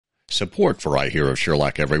Support for I Hear of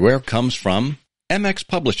Sherlock Everywhere comes from MX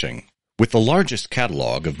Publishing, with the largest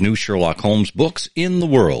catalog of new Sherlock Holmes books in the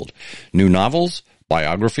world. New novels,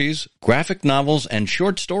 biographies, graphic novels, and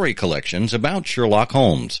short story collections about Sherlock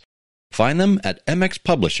Holmes. Find them at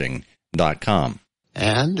mxpublishing.com.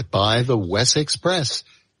 And by the Wessex Press,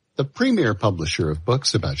 the premier publisher of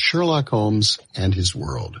books about Sherlock Holmes and his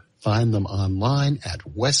world. Find them online at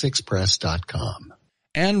wessexpress.com.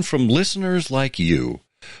 And from listeners like you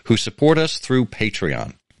who support us through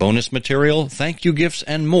Patreon. Bonus material, thank you gifts,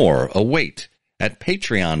 and more await at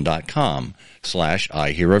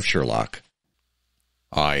patreon.com/I Hear of Sherlock.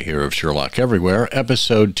 I Hear of Sherlock Everywhere,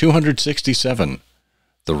 episode 267,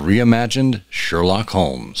 The Re-Imagined Sherlock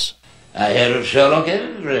Holmes. I hear of Sherlock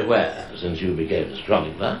everywhere since you became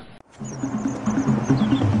astronomer.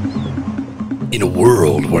 In a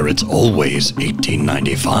world where it's always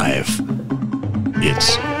 1895,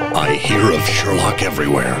 it's I Hear of Sherlock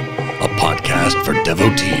Everywhere, a podcast for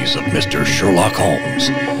devotees of Mr. Sherlock Holmes,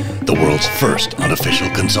 the world's first unofficial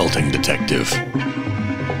consulting detective.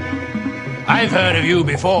 I've heard of you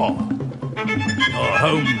before. You're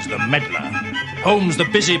Holmes the meddler, Holmes the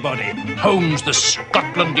busybody, Holmes the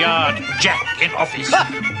Scotland Yard Jack in office.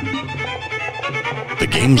 The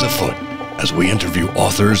game's afoot as we interview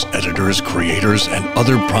authors, editors, creators, and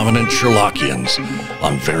other prominent Sherlockians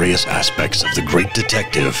on various aspects of the great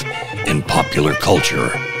detective in popular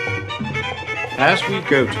culture. As we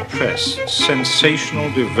go to press, sensational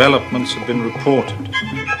developments have been reported.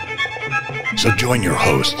 So join your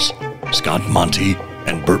hosts, Scott Monty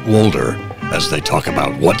and Bert Wolder, as they talk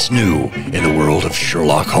about what's new in the world of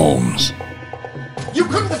Sherlock Holmes. You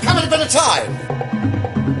couldn't have come at a better time!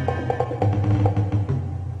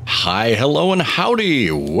 Hi, hello, and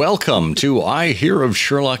howdy. Welcome to I Hear of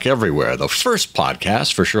Sherlock Everywhere, the first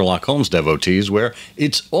podcast for Sherlock Holmes devotees where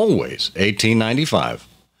it's always 1895.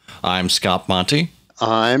 I'm Scott Monty.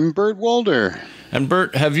 I'm Bert Wolder. And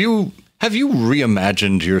Bert, have you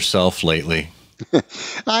reimagined yourself lately?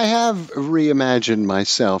 I have reimagined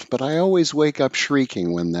myself, but I always wake up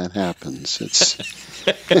shrieking when that happens. It's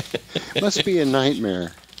must be a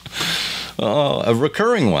nightmare. Oh, a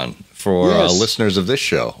recurring one for listeners of this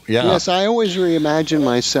show. Yeah. Yes, I always reimagine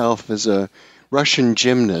myself as a Russian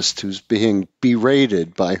gymnast who's being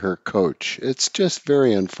berated by her coach. It's just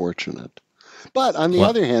very unfortunate. But on the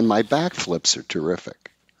other hand, my backflips are terrific.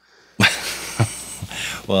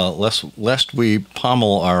 Well, lest we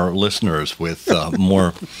pommel our listeners with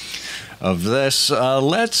more of this,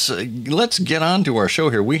 let's get on to our show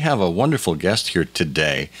here. We have a wonderful guest here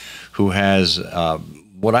today who has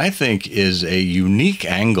what I think is a unique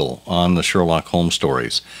angle on the Sherlock Holmes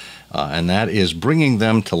stories, and that is bringing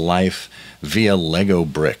them to life via Lego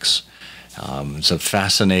bricks. It's a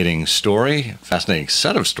fascinating story, fascinating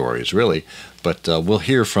set of stories, really, but we'll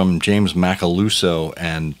hear from James Macaluso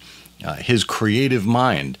and his creative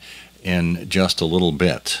mind in just a little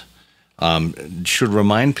bit. Should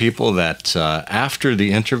remind people that after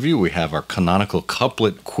the interview, we have our canonical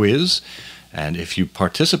couplet quiz. And if you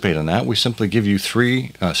participate in that, we simply give you two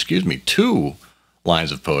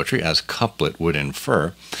lines of poetry, as couplet would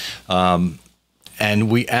infer. And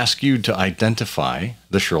we ask you to identify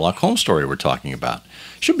the Sherlock Holmes story we're talking about.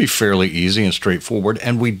 Should be fairly easy and straightforward.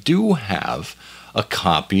 And we do have a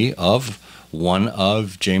copy of one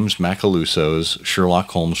of James Macaluso's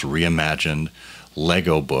Sherlock Holmes Reimagined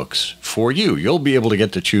Lego books for you. You'll be able to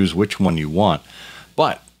get to choose which one you want.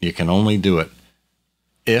 But you can only do it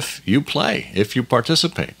if you play, if you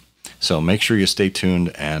participate. So make sure you stay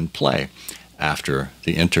tuned and play after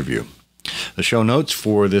the interview. The show notes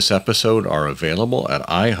for this episode are available at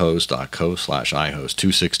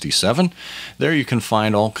ihost.co/ihost267. There you can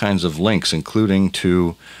find all kinds of links, including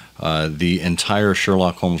to the entire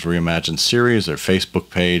Sherlock Holmes Reimagined series, their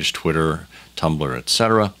Facebook page, Twitter, Tumblr,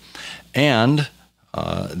 etc., and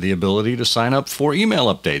the ability to sign up for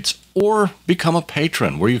email updates or become a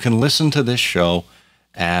patron, where you can listen to this show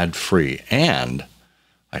ad-free. And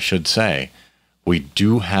I should say, we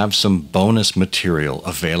do have some bonus material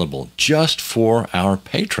available just for our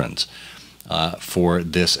patrons for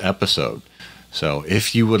this episode. So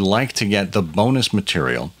if you would like to get the bonus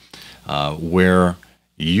material where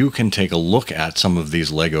you can take a look at some of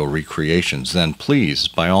these Lego recreations, then please,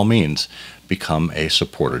 by all means, become a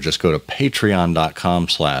supporter. Just go to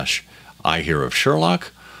patreon.com/IHearOfSherlock,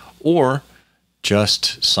 or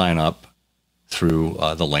just sign up through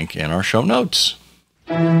the link in our show notes.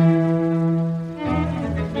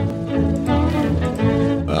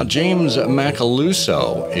 James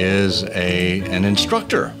Macaluso is an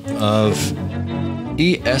instructor of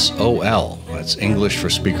ESOL. That's English for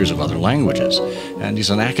Speakers of Other Languages. And he's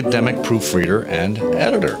an academic proofreader and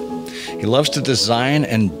editor. He loves to design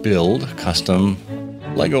and build custom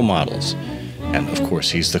Lego models. And of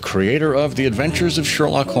course, he's the creator of The Adventures of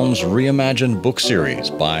Sherlock Holmes Re-Imagined book series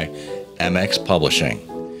by MX Publishing.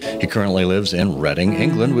 He currently lives in Reading,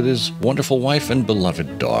 England with his wonderful wife and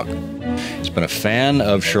beloved dog. He's been a fan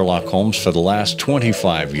of Sherlock Holmes for the last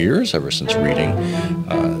 25 years, ever since reading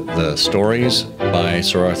the stories by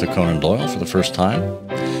Sir Arthur Conan Doyle for the first time.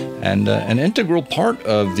 And an integral part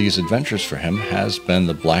of these adventures for him has been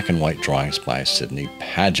the black and white drawings by Sidney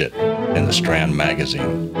Paget in the Strand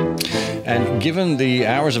magazine. And given the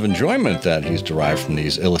hours of enjoyment that he's derived from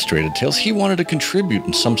these illustrated tales, he wanted to contribute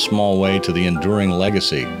in some small way to the enduring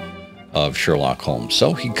legacy of Sherlock Holmes.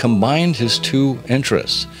 So he combined his two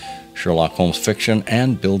interests, Sherlock Holmes fiction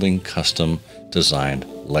and building custom designed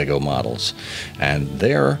Lego models. And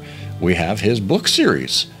there we have his book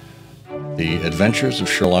series, The Adventures of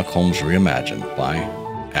Sherlock Holmes Reimagined by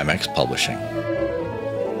MX Publishing.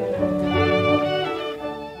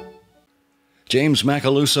 James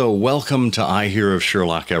Macaluso, welcome to I Hear of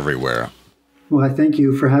Sherlock Everywhere. Well, I thank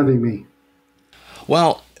you for having me.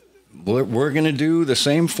 Well, we're going to do the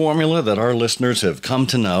same formula that our listeners have come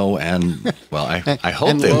to know, and, well, I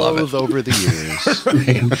hope they love it. over the years.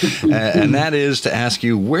 Right. And that is to ask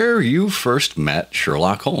you where you first met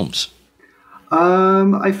Sherlock Holmes.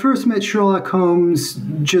 I first met Sherlock Holmes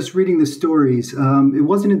just reading the stories. It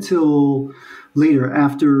wasn't until later,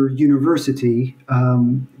 after university,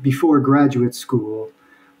 before graduate school,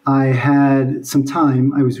 I had some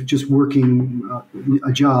time. I was just working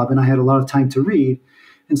a job, and I had a lot of time to read.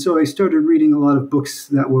 And so I started reading a lot of books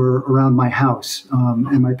that were around my house.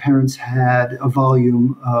 And my parents had a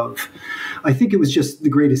volume of, I think it was just the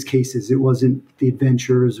greatest cases. It wasn't the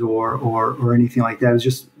adventures or anything like that. It was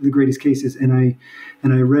just the greatest cases. And I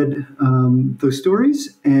read those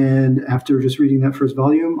stories. And after just reading that first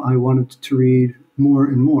volume, I wanted to read more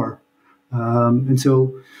and more. And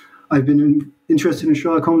so I've been interested in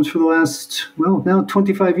Sherlock Holmes for the last, well, now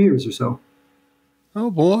 25 years or so. Oh,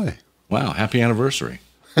 boy. Wow, happy anniversary.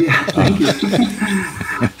 Yeah, thank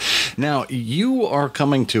you. Now, you are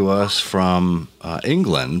coming to us from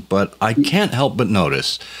England, but I can't help but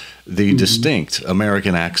notice the distinct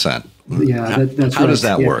American accent. Yeah, that's How does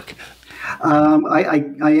that work? I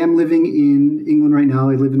am living in England right now.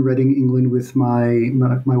 I live in Reading, England with my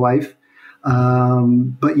wife.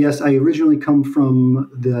 But yes, I originally come from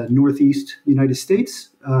the Northeast United States,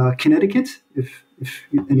 Connecticut, if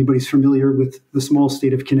anybody's familiar with the small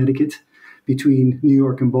state of Connecticut between New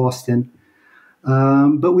York and Boston.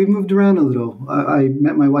 But we've moved around a little. I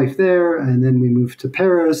met my wife there, and then we moved to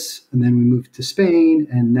Paris, and then we moved to Spain,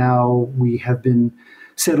 and now we have been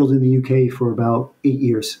settled in the UK for about 8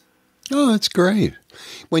 years. Oh, that's great.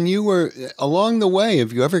 When you were along the way,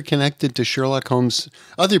 have you ever connected to Sherlock Holmes,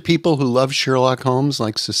 other people who love Sherlock Holmes,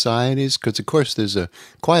 like societies? Because, of course, there's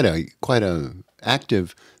quite a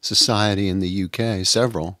active society in the UK,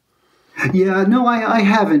 several. Yeah, no, I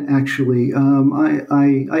haven't actually.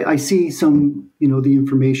 I see some, the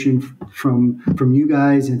information from you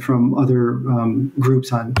guys and from other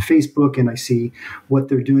groups on Facebook, and I see what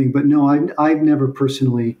they're doing. But no, I've never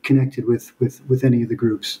personally connected with any of the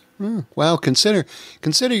groups. Well, consider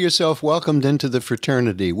yourself welcomed into the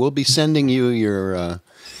fraternity. We'll be sending you your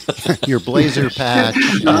blazer patch,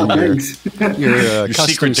 and your custom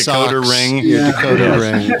secret socks, decoder ring, your decoder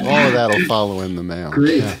ring. All of that'll follow in the mail.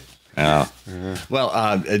 Great. Yeah.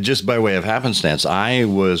 Well, just by way of happenstance, I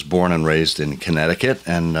was born and raised in Connecticut,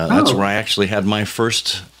 and that's where I actually had my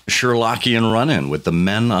first Sherlockian run-in with the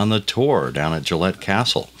men on the tour down at Gillette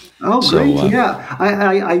Castle. Oh, great! Yeah,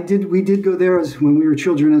 I did. We did go there when we were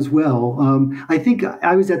children as well. I think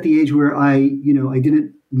I was at the age where I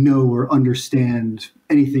didn't know or understand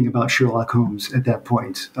anything about Sherlock Holmes at that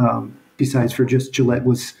point. Besides for just Gillette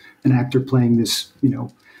was an actor playing this,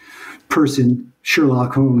 person,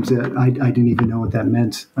 Sherlock Holmes, that I didn't even know what that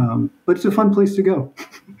meant. But it's a fun place to go.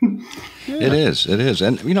 Yeah. It is.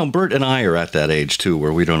 And, Bert and I are at that age, too,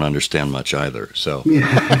 where we don't understand much either. So it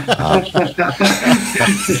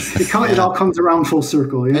all comes around full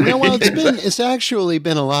circle. Yeah? And, it's actually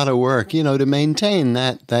been a lot of work, to maintain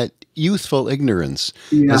that youthful ignorance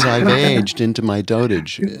as I've aged into my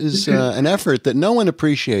dotage is an effort that no one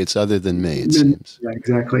appreciates other than me, it seems. Yeah,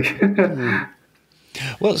 exactly.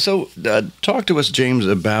 Well, so talk to us, James,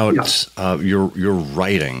 about your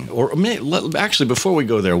writing. Or actually, before we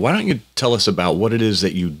go there, why don't you tell us about what it is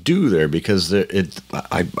that you do there? Because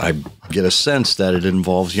I get a sense that it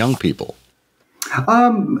involves young people.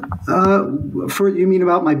 You mean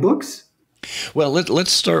about my books? Well,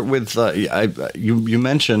 let's start with you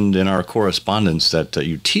mentioned in our correspondence that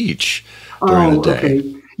you teach during the day.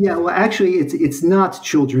 Okay. Yeah, well, actually, it's not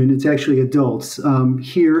children. It's actually adults.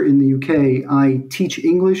 Here in the UK, I teach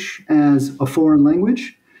English as a foreign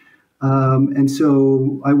language, and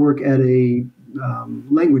so I work at a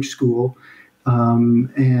language school,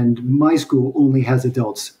 and my school only has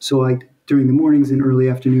adults. So during the mornings and early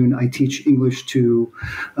afternoon, I teach English to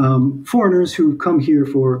foreigners who come here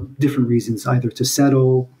for different reasons, either to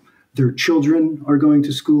settle, their children are going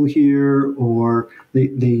to school here, or they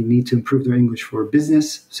need to improve their English for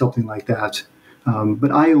business, something like that. But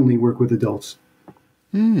I only work with adults.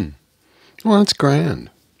 Well, that's grand.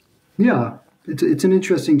 Yeah, it's an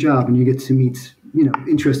interesting job, and you get to meet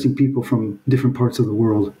interesting people from different parts of the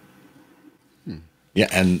world. Yeah,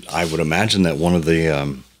 and I would imagine that one of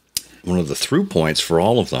the through points for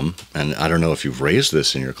all of them, and I don't know if you've raised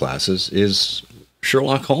this in your classes, is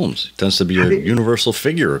Sherlock Holmes. He tends to be a universal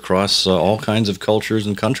figure across all kinds of cultures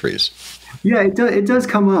and countries. Yeah, it does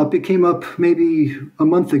come up. It came up maybe a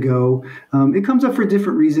month ago. It comes up for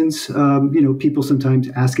different reasons. People sometimes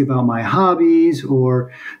ask about my hobbies,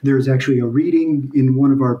 or there's actually a reading in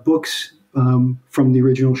one of our books from the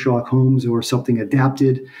original Sherlock Holmes or something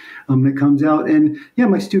adapted that comes out. And yeah,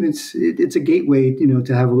 my students, it's a gateway,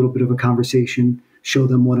 to have a little bit of a conversation, show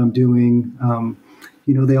them what I'm doing.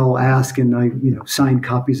 They all ask, and I, sign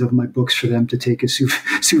copies of my books for them to take as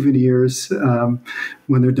souvenirs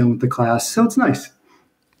when they're done with the class. So it's nice.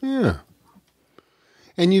 Yeah.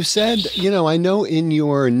 And you said, I know in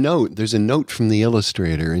your note, there's a note from the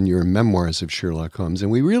illustrator in your memoirs of Sherlock Holmes,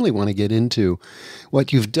 and we really want to get into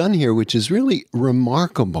what you've done here, which is really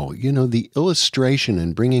remarkable. The illustration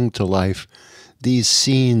and bringing to life these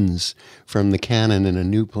scenes from the canon in a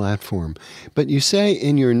new platform. But you say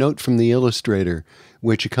in your note from the illustrator,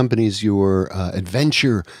 which accompanies your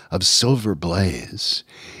adventure of Silver Blaze,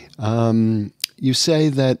 you say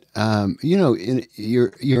that,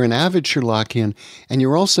 you're an avid Sherlockian, and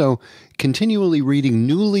you're also continually reading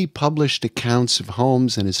newly published accounts of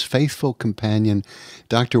Holmes and his faithful companion,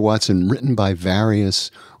 Dr. Watson, written by various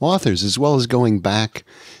authors, as well as going back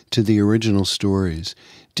to the original stories.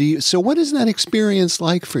 So what is that experience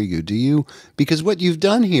like for you? Because what you've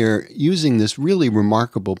done here using this really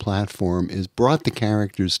remarkable platform is brought the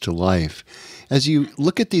characters to life. As you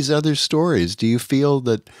look at these other stories, do you feel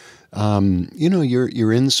that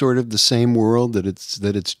you're in sort of the same world, that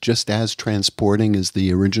it's just as transporting as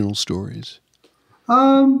the original stories?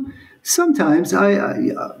 Sometimes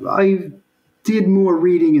I did more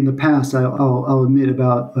reading in the past, I'll admit,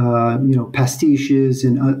 about pastiches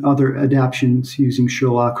and other adaptations using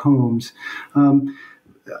Sherlock Holmes.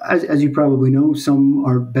 As you probably know, some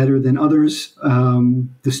are better than others.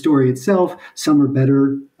 The story itself, some are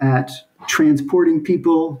better at transporting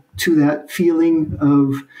people to that feeling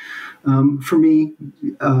of, for me,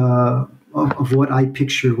 of what I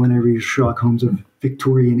picture when I read Sherlock Holmes of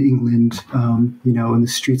Victorian England, in the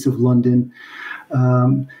streets of London.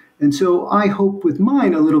 And so I hope with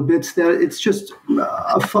mine a little bit that it's just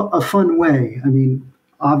a fun way. I mean,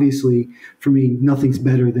 obviously, for me, nothing's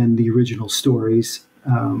better than the original stories.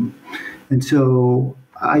 And so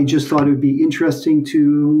I just thought it would be interesting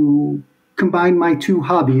to combine my two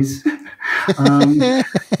hobbies, because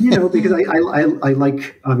I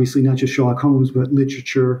like, obviously, not just Sherlock Holmes, but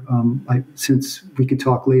literature. Since we could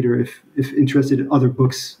talk later if interested in other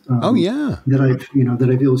books that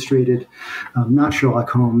I've illustrated, not Sherlock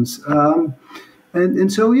Holmes.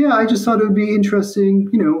 And so, yeah, I just thought it would be interesting.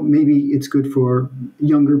 Maybe it's good for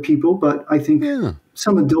younger people, but I think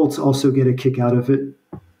some adults also get a kick out of it.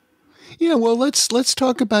 Yeah, well, let's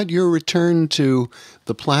talk about your return to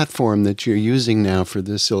the platform that you're using now for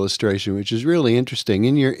this illustration, which is really interesting.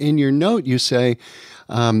 In your note, you say,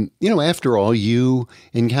 after all, you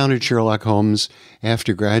encountered Sherlock Holmes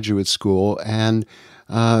after graduate school, and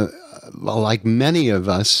like many of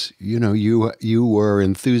us, you were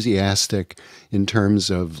enthusiastic in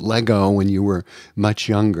terms of Lego when you were much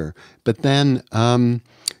younger, but then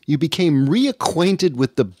you became reacquainted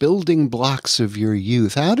with the building blocks of your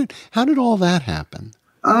youth. How did all that happen?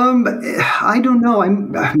 I don't know.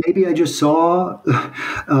 Maybe I just saw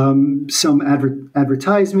some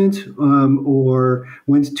advertisement or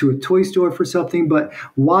went to a toy store for something. But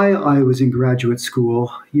while I was in graduate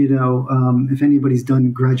school, if anybody's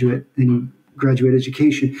done graduate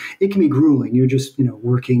education, it can be grueling. You're just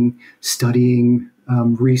working, studying,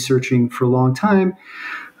 researching for a long time.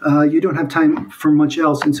 You don't have time for much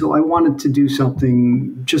else. And so I wanted to do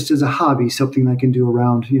something just as a hobby, something I can do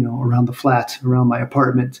around the flat, around my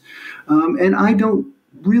apartment. And I don't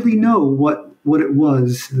really know what it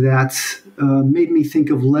was that made me think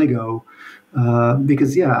of Lego.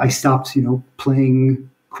 Because, I stopped, playing,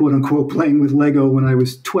 quote unquote, playing with Lego when I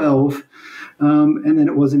was 12. And then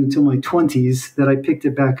it wasn't until my 20s that I picked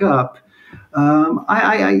it back up.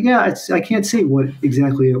 I can't say what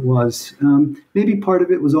exactly it was. Maybe part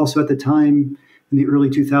of it was also at the time in the early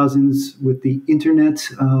 2000s with the internet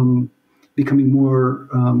becoming more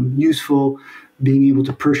useful, being able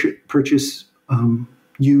to purchase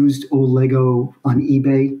used old Lego on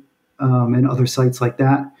eBay and other sites like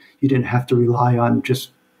that. You didn't have to rely on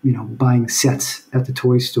just buying sets at the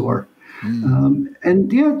toy store.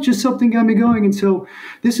 Just something got me going. And so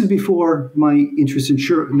this is before my interest in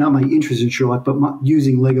not my interest in Sherlock, but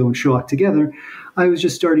using Lego and Sherlock together. I was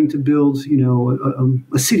just starting to build,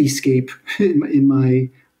 a cityscape in my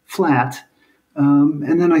flat.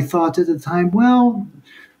 And then I thought at the time, well,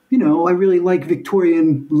 I really like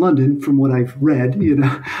Victorian London from what I've read,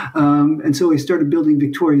 and so I started building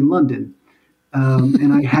Victorian London.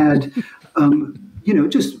 And I had,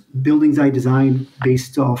 just buildings I designed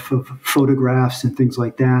based off of photographs and things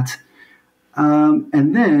like that.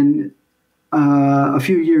 And then a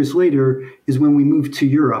few years later is when we moved to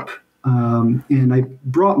Europe. And I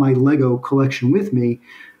brought my Lego collection with me.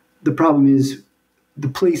 The problem is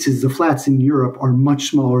the flats in Europe are much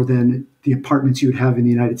smaller than the apartments you would have in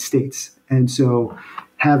the United States. And so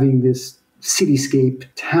having this cityscape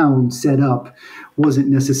town set up wasn't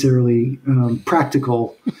necessarily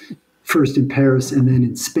practical, first in Paris and then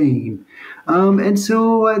in Spain. And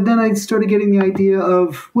so then I started getting the idea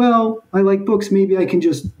of, well, I like books, maybe I can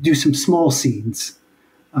just do some small scenes.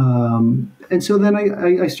 And so then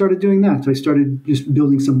I started doing that. I started just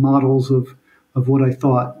building some models of what I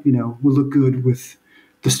thought, would look good with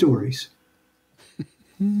the stories.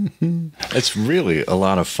 It's really a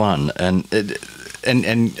lot of fun, and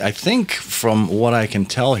I think from what I can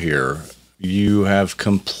tell here, you have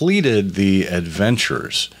completed the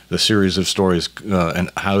adventures, the series of stories,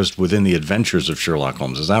 and housed within the Adventures of Sherlock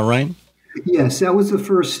Holmes. Is that right? Yes, that was the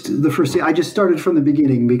first. I just started from the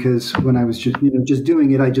beginning because when I was just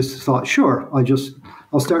doing it, I just thought, sure,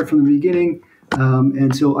 I'll start from the beginning.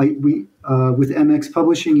 And so we with MX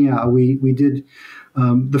Publishing, we did.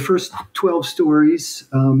 The first 12 stories,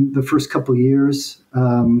 the first couple of years,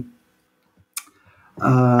 and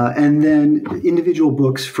then individual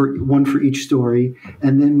books one for each story.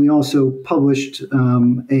 And then we also published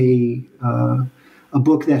a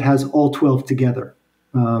book that has all 12 together,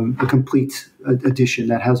 a complete edition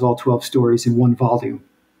that has all 12 stories in one volume.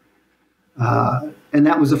 And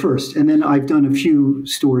that was the first. And then I've done a few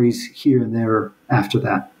stories here and there after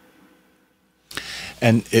that.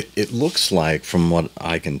 And it looks like, from what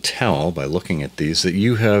I can tell by looking at these, that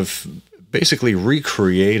you have basically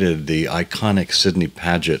recreated the iconic Sidney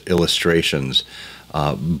Paget illustrations,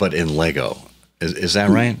 but in Lego. Is that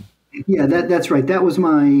right? Yeah, that's right. That was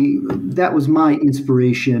my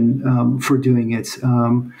inspiration for doing it.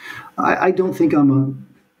 I don't think I'm a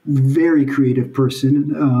very creative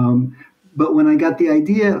person. But when I got the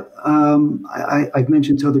idea, I've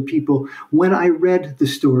mentioned to other people, when I read the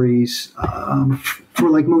stories, for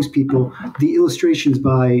like most people, the illustrations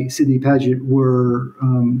by Sidney Paget were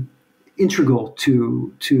integral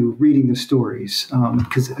to reading the stories,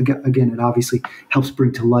 because, again, it obviously helps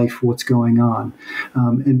bring to life what's going on.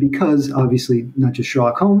 And because, obviously, not just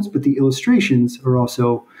Sherlock Holmes, but the illustrations are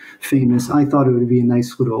also famous, I thought it would be a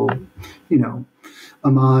nice little,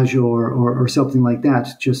 homage or something like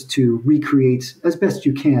that, just to recreate as best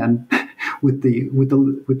you can with the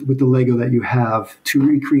Lego that you have, to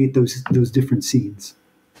recreate those different scenes.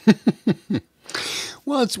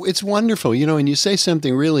 Well, it's wonderful, and you say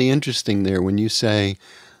something really interesting there when you say,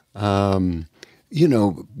 with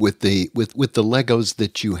the Legos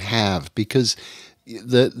that you have, because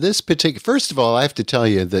first of all, I have to tell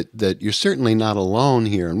you that you're certainly not alone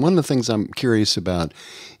here. And one of the things I'm curious about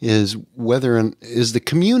is is the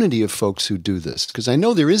community of folks who do this. Because I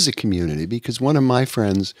know there is a community, because one of my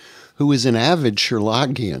friends, who is an avid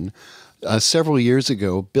Sherlockian, several years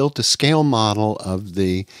ago built a scale model of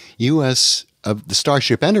the of the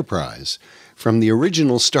Starship Enterprise from the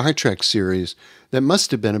original Star Trek series that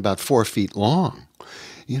must have been about 4 feet long.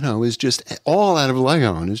 Is just all out of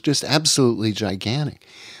Lego, and it's just absolutely gigantic.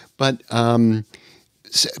 But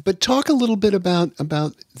talk a little bit about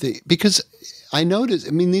because I noticed,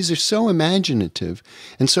 these are so imaginative.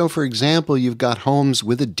 And so, for example, you've got Holmes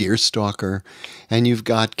with a deerstalker, and you've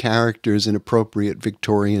got characters in appropriate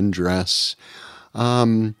Victorian dress.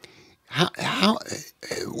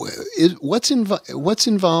 What's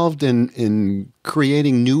involved in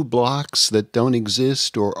creating new blocks that don't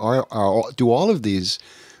exist, or do all of these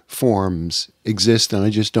forms exist and I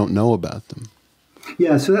just don't know about them?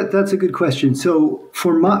 Yeah, so that's a good question. So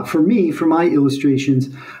for my illustrations,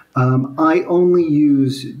 I only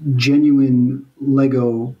use genuine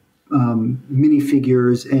Lego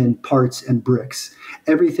minifigures and parts and bricks.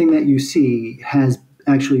 Everything that you see has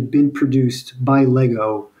actually been produced by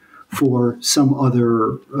Lego for some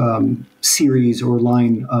other series or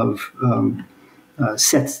line of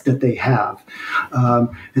sets that they have.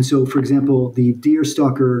 And so, for example, the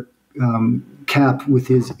Deerstalker cap with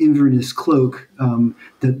his Inverness cloak,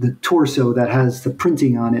 the torso that has the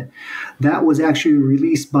printing on it, that was actually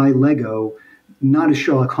released by Lego, not as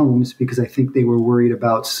Sherlock Holmes, because I think they were worried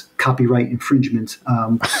about copyright infringement,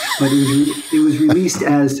 but it was released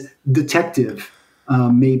as Detective,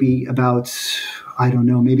 maybe about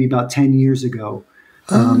 10 years ago.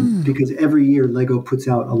 Because every year Lego puts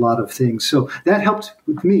out a lot of things. So that helped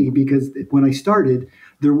with me, because when I started,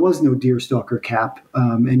 there was no Deerstalker cap,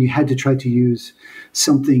 and you had to try to use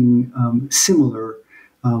something similar,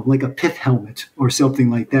 like a pith helmet or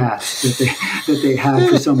something like that they had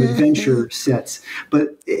for some adventure sets.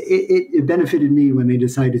 But it benefited me when they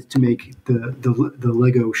decided to make the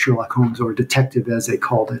Lego Sherlock Holmes, or Detective as they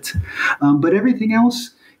called it. But everything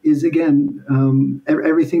else is, again,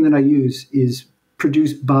 everything that I use is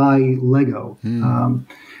produced by Lego. And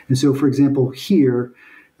so, for example, here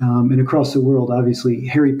and across the world, obviously,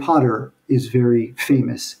 Harry Potter is very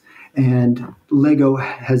famous. And Lego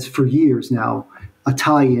has, for years now, a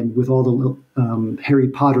tie-in with all the Harry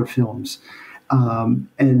Potter films.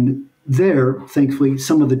 And there, thankfully,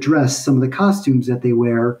 some of the costumes that they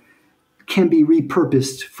wear can be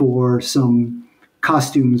repurposed for some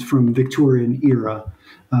costumes from Victorian era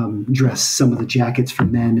dress, some of the jackets for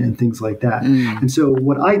men and things like that. And so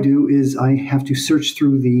what I do is I have to search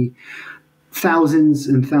through the thousands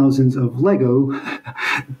and thousands of Lego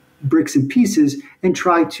bricks and pieces and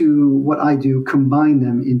try to combine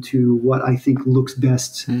them into what I think looks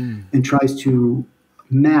best and tries to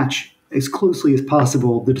match as closely as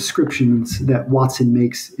possible the descriptions that Watson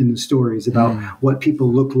makes in the stories about what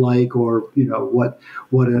people look like, or what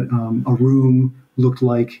a room looked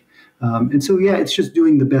like. And so, yeah, it's just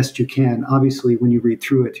doing the best you can. Obviously, when you read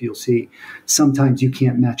through it, you'll see sometimes you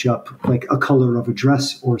can't match up like a color of a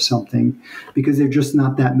dress or something, because there are just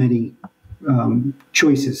not that many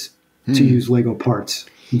choices to use Lego parts.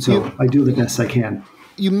 And so I do the best I can.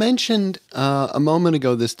 You mentioned a moment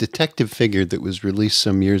ago this detective figure that was released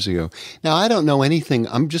some years ago. Now, I don't know anything.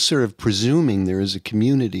 I'm just sort of presuming there is a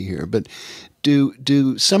community here. But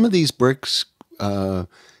do some of these bricks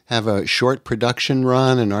have a short production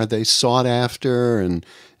run, and are they sought after, and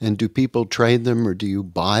do people trade them, or do you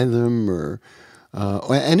buy them, or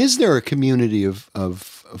and is there a community of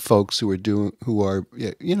folks who are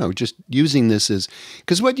just using this as,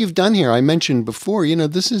 because what you've done here, I mentioned before, you're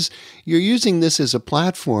using this as a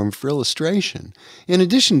platform for illustration, in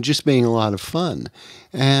addition to just being a lot of fun,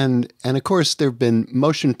 and of course there have been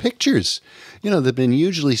motion pictures, they've been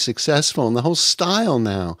hugely successful, and the whole style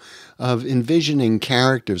now of envisioning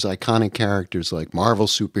characters, iconic characters like Marvel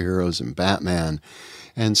superheroes and Batman,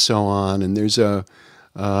 and so on, and there's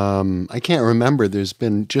I can't remember. There's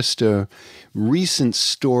been just a recent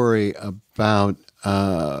story about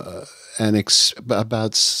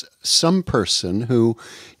some person who,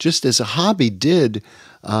 just as a hobby, did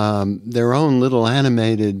their own little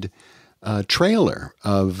animated trailer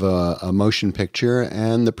of a motion picture,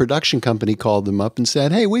 and the production company called them up and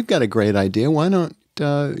said, "Hey, we've got a great idea. Why don't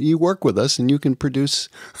you work with us and you can produce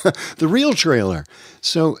the real trailer?"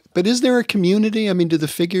 So, but is there a community? I mean, are the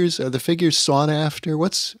figures sought after?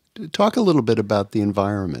 Talk a little bit about the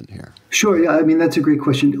environment here. Sure. Yeah. I mean, that's a great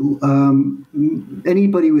question.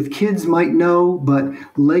 Anybody with kids might know, but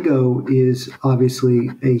Lego is obviously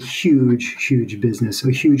a huge, huge business,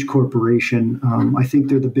 a huge corporation. I think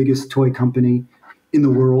they're the biggest toy company in the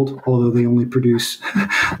world, although they only produce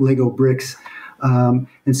Lego bricks.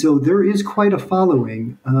 And so there is quite a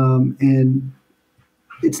following, and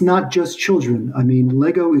it's not just children. I mean,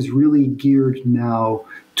 Lego is really geared now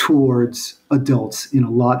towards adults in a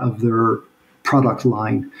lot of their product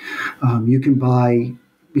line. You can buy,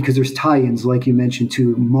 because there's tie-ins, like you mentioned,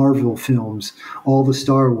 to Marvel films, all the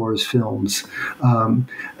Star Wars films,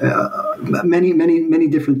 many, many, many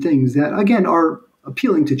different things that, again, are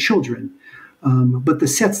appealing to children. But the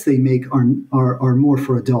sets they make are more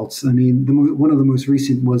for adults. I mean, one of the most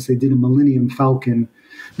recent was they did a Millennium Falcon.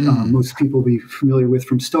 Most people will be familiar with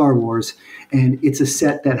from Star Wars, and it's a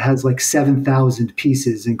set that has like 7,000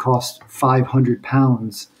 pieces and costs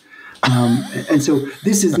 £500. And so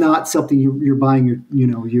this is not something you're buying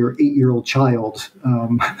your 8-year-old child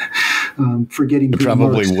for getting. It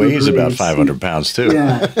probably weighs about 500 pounds too.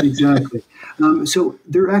 Yeah, exactly. So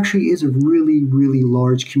there actually is a really, really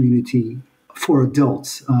large community for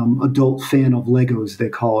adults, adult fan of Legos, they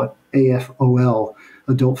call it, AFOL,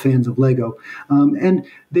 adult fans of Lego. And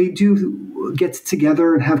they do get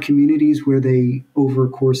together and have communities where they, over a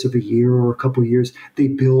course of a year or a couple of years, they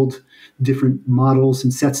build different models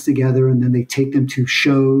and sets together, and then they take them to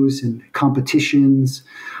shows and competitions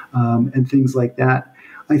and things like that.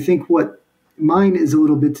 I think what mine is a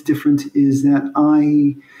little bit different is that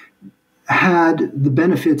I had the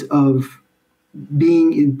benefit of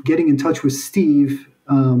getting in touch with Steve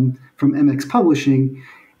from MX Publishing,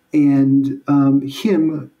 and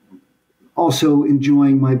him also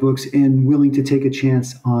enjoying my books and willing to take a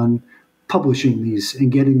chance on publishing these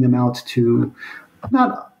and getting them out to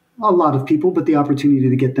not a lot of people, but the opportunity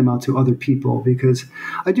to get them out to other people, because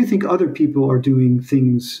I do think other people are doing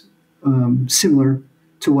things similar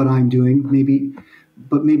to what I'm doing,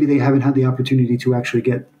 but maybe they haven't had the opportunity to actually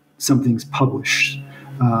get some things published.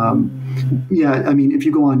 If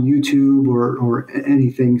you go on YouTube or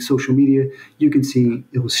anything, social media, you can see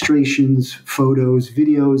illustrations, photos,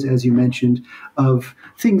 videos, as you mentioned, of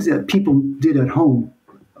things that people did at home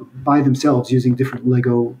by themselves using different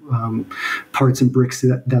Lego parts and bricks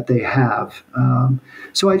that they have.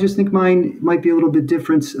 So I just think mine might be a little bit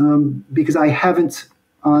different because I haven't,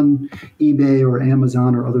 on eBay or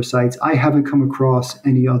Amazon or other sites, I haven't come across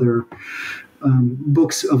any other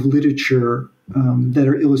books of literature that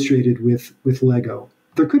are illustrated with Lego.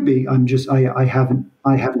 There could be. I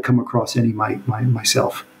haven't come across any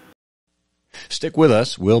myself. Stick with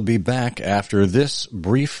us. We'll be back after this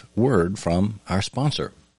brief word from our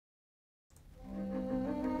sponsor.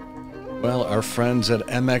 Well, our friends at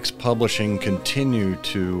MX Publishing continue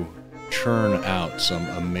to churn out some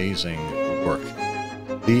amazing work.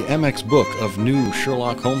 The MX book of new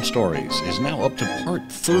Sherlock Holmes stories is now up to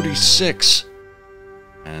part 36.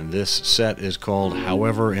 And this set is called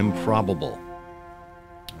However Improbable.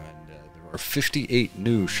 And there are 58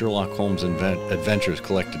 new Sherlock Holmes adventures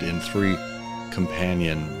collected in 3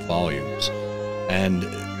 companion volumes. And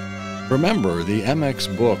remember, the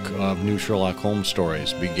MX book of new Sherlock Holmes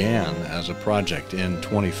stories began as a project in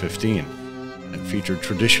 2015 and featured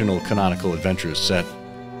traditional canonical adventures set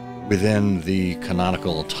within the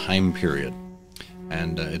canonical time period.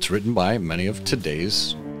 And it's written by many of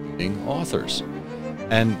today's leading authors.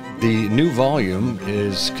 And the new volume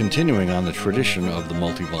is continuing on the tradition of the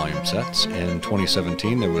multi-volume sets. In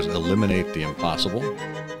 2017, there was Eliminate the Impossible,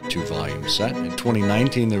 2-volume set. In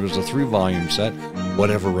 2019, there was a 3-volume set,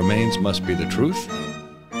 Whatever Remains Must Be the Truth.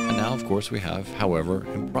 And now, of course, we have However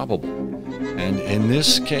Improbable. And in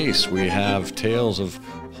this case, we have tales of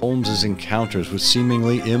Holmes's encounters with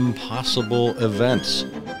seemingly impossible events,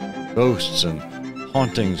 ghosts and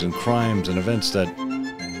hauntings and crimes and events that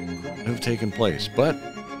have taken place, but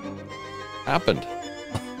happened.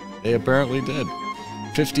 They apparently did.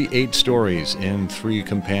 58 stories in 3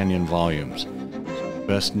 companion volumes.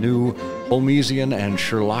 Best new Holmesian and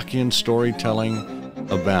Sherlockian storytelling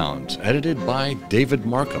abounds. Edited by David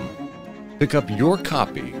Markham. Pick up your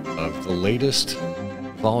copy of the latest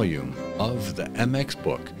volume of the MX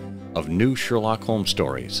book of new Sherlock Holmes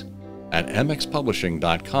stories at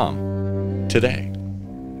mxpublishing.com today.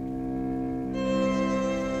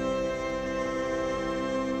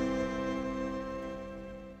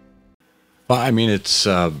 Well, I mean, it's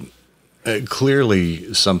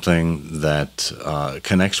clearly something that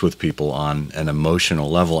connects with people on an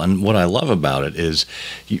emotional level. And what I love about it is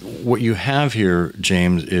what you have here,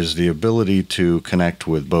 James, is the ability to connect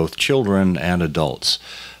with both children and adults.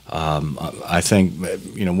 I think,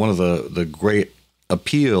 one of the great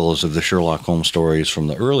appeals of the Sherlock Holmes stories from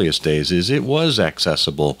the earliest days is it was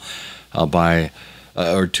accessible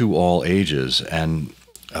to all ages. And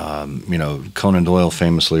Conan Doyle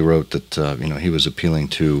famously wrote that, he was appealing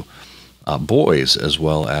to boys as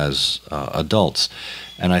well as adults.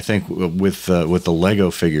 And I think with the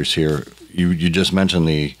Lego figures here, you just mentioned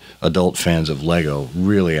the adult fans of Lego,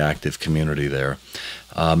 really active community there.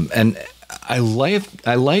 And I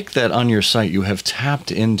like that on your site you have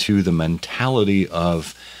tapped into the mentality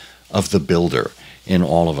of the builder in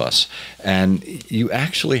all of us. And you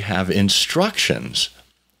actually have instructions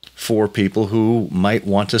for people who might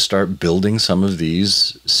want to start building some of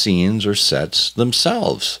these scenes or sets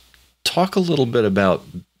themselves. Talk a little bit about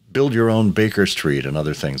build your own Baker Street and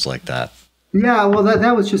other things like that. Yeah, well,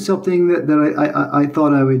 that was just something that I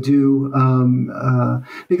thought I would do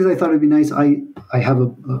because I thought it'd be nice. I have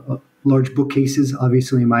a large bookcases,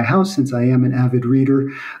 obviously, in my house, since I am an avid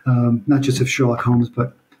reader, not just of Sherlock Holmes,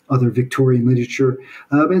 but other Victorian literature.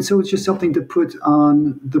 And so it's just something to put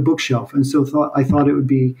on the bookshelf. And so I thought it would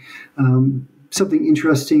be something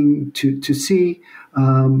interesting to see.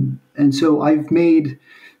 And so I've made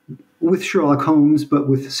with Sherlock Holmes, but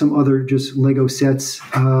with some other just Lego sets.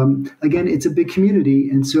 Again, it's a big community.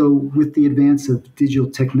 And so with the advance of digital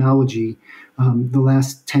technology, the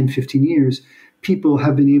last 10, 15 years, people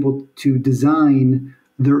have been able to design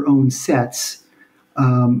their own sets.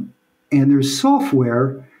 And there's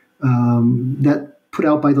software that put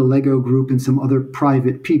out by the Lego group and some other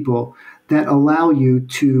private people that allow you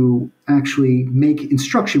to actually make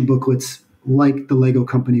instruction booklets like the Lego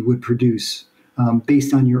company would produce.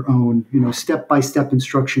 Based on your own, step-by-step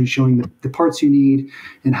instructions showing the parts you need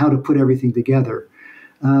and how to put everything together.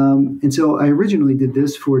 And so I originally did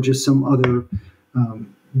this for just some other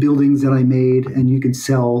buildings that I made, and you can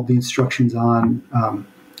sell the instructions on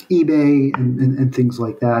eBay and things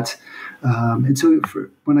like that. And so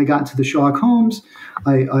when I got into the Sherlock Holmes,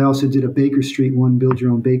 I also did a Baker Street one, build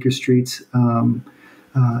your own Baker Streets. And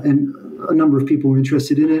a number of people were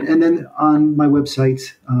interested in it. And then on my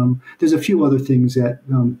website, there's a few other things that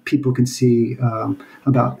people can see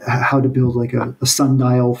about how to build like a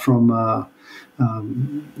sundial from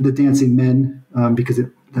the Dancing Men, because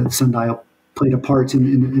that sundial played a part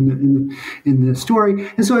in the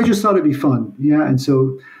story. And so I just thought it'd be fun. Yeah. And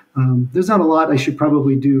so there's not a lot. I should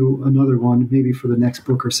probably do another one, maybe for the next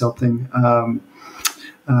book or something.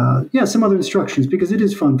 Some other instructions, because it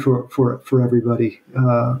is fun for everybody.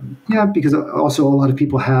 Because also a lot of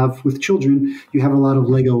people have, with children, you have a lot of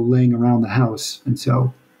Lego laying around the house. And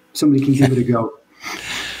so somebody can give it a go.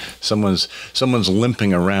 Someone's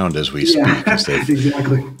limping around as we speak.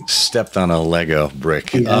 Exactly. Stepped on a Lego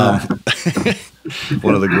brick. Yeah.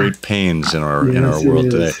 One of the great pains in our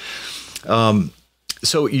world today.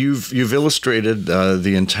 So you've illustrated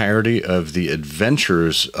the entirety of the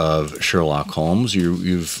adventures of Sherlock Holmes.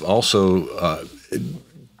 You've also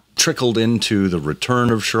trickled into the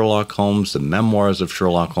Return of Sherlock Holmes, the memoirs of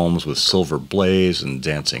Sherlock Holmes with Silver Blaze and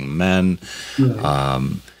Dancing Men,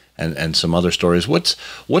 and some other stories.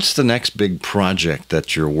 What's the next big project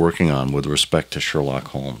that you're working on with respect to Sherlock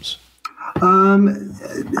Holmes?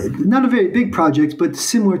 Not a very big project, but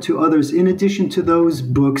similar to others. In addition to those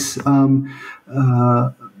books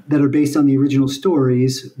that are based on the original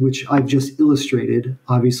stories, which I've just illustrated,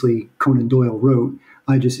 obviously Conan Doyle wrote,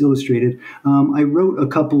 I just illustrated. I wrote a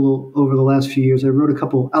couple over the last few years. I wrote a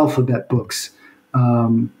couple alphabet books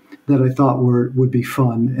that I thought would be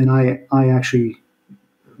fun. And I actually,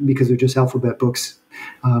 because they're just alphabet books,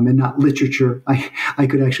 and not literature, I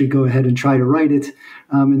could actually go ahead and try to write it.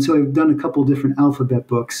 And so I've done a couple different alphabet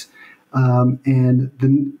books. And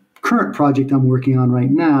the current project I'm working on right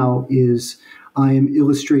now is I am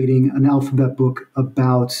illustrating an alphabet book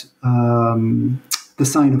about the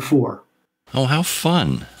sign of 4. Oh, how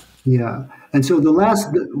fun. Yeah. And so the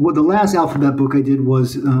last alphabet book I did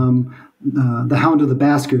was The Hound of the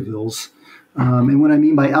Baskervilles. And what I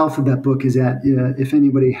mean by alphabet book is that if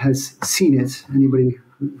anybody has seen it, anybody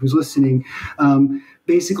who's listening,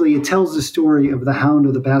 basically it tells the story of the Hound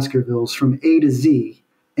of the Baskervilles from A to Z,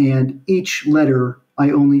 and each letter I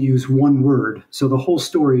only use one word. So the whole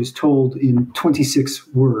story is told in 26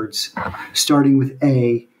 words, starting with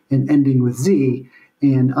A and ending with Z,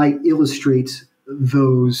 and I illustrate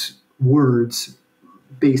those words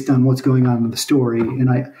based on what's going on in the story, and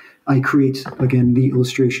I create, again, the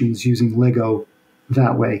illustrations using Lego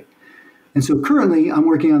that way. And so currently I'm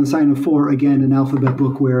working on the sign of 4, again, an alphabet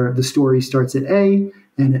book where the story starts at A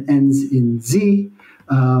and it ends in Z.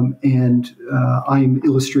 And I'm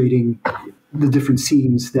illustrating the different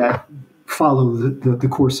scenes that follow the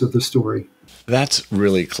course of the story. That's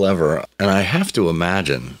really clever. And I have to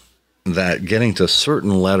imagine that getting to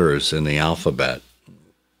certain letters in the alphabet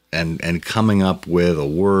and coming up with a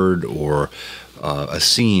word or a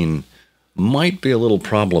scene might be a little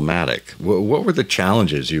problematic. What were the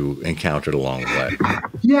challenges you encountered along the way?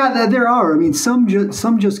 Yeah, there are. I mean, some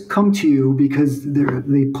just come to you because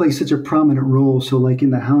they play such a prominent role. So like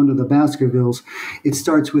in The Hound of the Baskervilles, it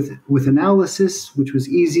starts with analysis, which was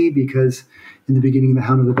easy because in the beginning of The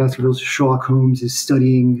Hound of the Baskervilles, Sherlock Holmes is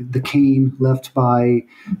studying the cane left by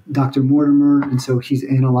Dr. Mortimer, and so he's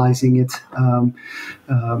analyzing it.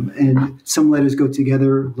 And some letters go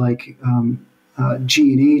together like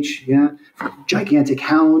G and H, gigantic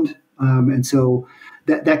hound, and so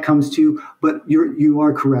that comes to. But you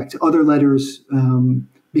are correct. Other letters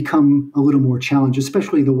become a little more challenged,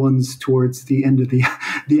 especially the ones towards the end of the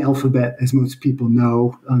alphabet, as most people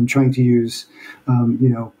know. Trying to use,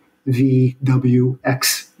 V, W,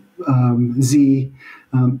 X, Z.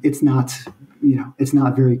 It's not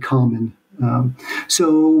very common.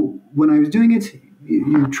 So when I was doing it,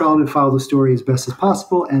 you try to follow the story as best as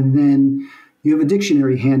possible, and then you have a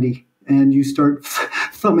dictionary handy, and you start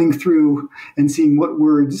thumbing through and seeing what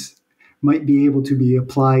words might be able to be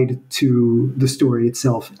applied to the story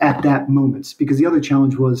itself at that moment. Because the other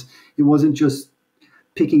challenge was it wasn't just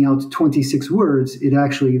picking out 26 words, it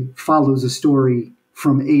actually follows a story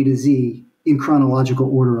from A to Z in chronological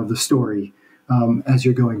order of the story as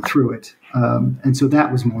you're going through it. And so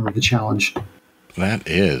that was more of the challenge. That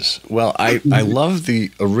is. Well, I love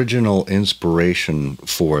the original inspiration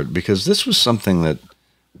for it, because this was something that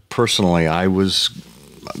personally I was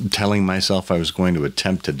telling myself I was going to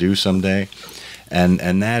attempt to do someday. And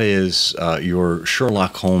that is your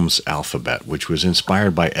Sherlock Holmes alphabet, which was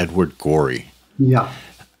inspired by Edward Gorey. Yeah.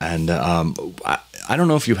 And I don't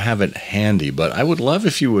know if you have it handy, but I would love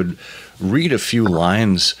if you would read a few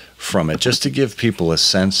lines from it, just to give people a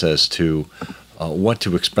sense as to what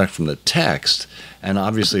to expect from the text. And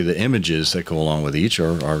obviously the images that go along with each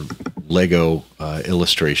are Lego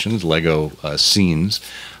illustrations, Lego scenes.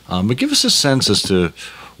 But give us a sense as to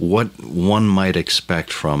what one might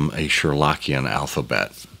expect from a Sherlockian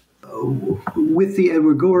alphabet. With the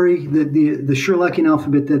Edward Gorey, the Sherlockian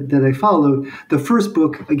alphabet that I followed, the first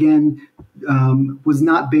book, again, was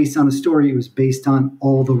not based on a story. It was based on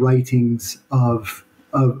all the writings of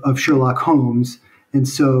Sherlock Holmes. And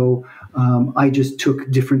so I just took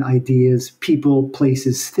different ideas, people,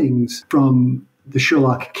 places, things from the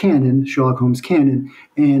Sherlock Holmes canon,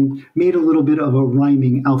 and made a little bit of a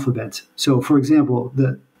rhyming alphabet. So, for example,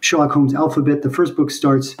 the Sherlock Holmes alphabet, the first book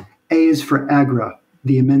starts, A is for Agra,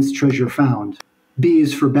 the immense treasure found. B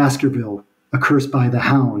is for Baskerville, accursed by the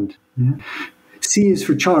hound. Yeah. C is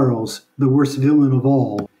for Charles, the worst villain of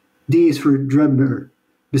all. D is for Drebner,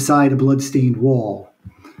 beside a blood-stained wall.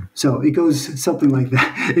 So it goes something like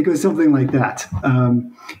that.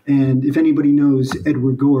 And if anybody knows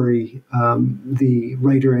Edward Gorey, the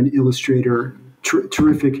writer and illustrator,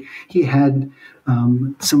 terrific, he had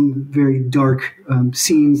some very dark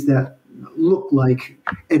scenes that look like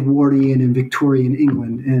Edwardian and Victorian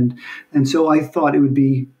England. And so I thought it would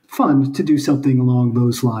be fun to do something along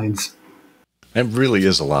those lines. It really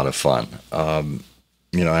is a lot of fun.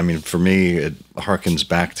 For me, it harkens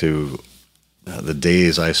back to the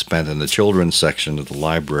days I spent in the children's section of the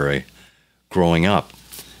library growing up,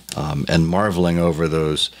 and marveling over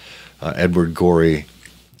those Edward Gorey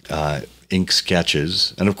ink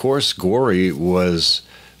sketches. And of course, Gorey was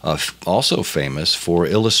also famous for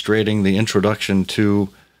illustrating the introduction to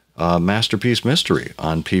Masterpiece Mystery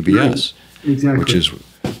on PBS, right. Exactly. Which is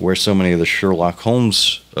where so many of the Sherlock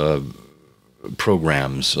Holmes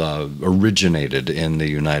programs originated in the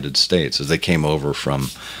United States as they came over from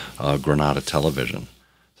Granada Television.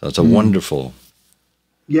 So it's a wonderful.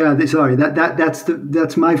 Yeah,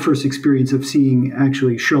 that's my first experience of seeing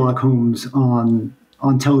actually Sherlock Holmes on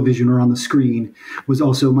television or on the screen. Was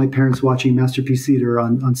also my parents watching Masterpiece Theater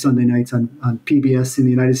on Sunday nights on PBS in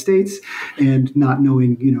the United States, and not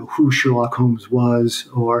knowing who Sherlock Holmes was,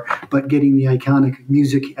 but getting the iconic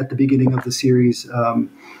music at the beginning of the series,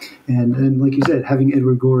 and like you said, having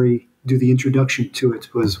Edward Gorey do the introduction to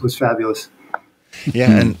it was fabulous.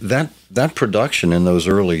 Yeah, and that production in those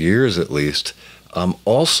early years, at least,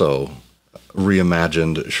 also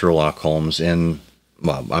reimagined Sherlock Holmes in.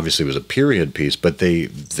 Well, obviously it was a period piece, but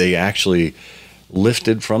they actually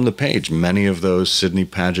lifted from the page many of those Sidney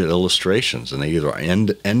Paget illustrations, and they either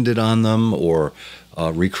ended on them or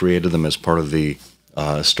recreated them as part of the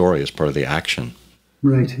story, as part of the action.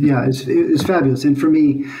 Right. Yeah, it's fabulous. And for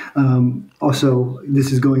me, also,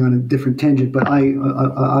 this is going on a different tangent, but I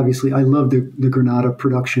obviously I love the Granada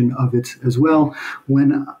production of it as well.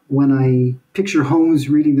 When I picture Holmes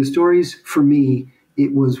reading the stories, for me,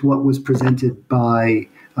 it was what was presented by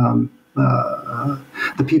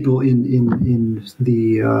the people in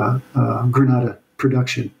the Granada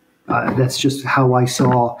production. That's just how I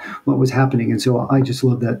saw what was happening, and so I just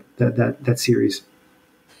love that series.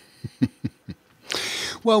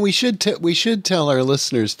 Well, we should tell our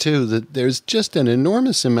listeners too that there's just an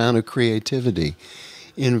enormous amount of creativity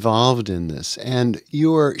involved in this, and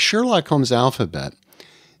your Sherlock Holmes alphabet,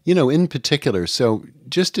 in particular. So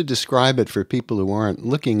just to describe it for people who aren't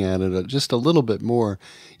looking at it just a little bit more,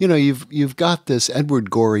 you've got this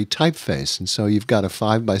Edward Gorey typeface, and so you've got a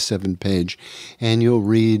 5x7 page, and you'll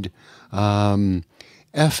read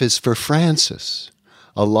F is for Francis,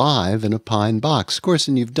 alive in a pine box. Of course,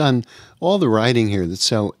 and you've done all the writing here that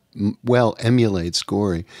so well emulates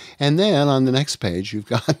Gorey. And then on the next page, you've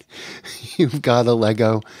got a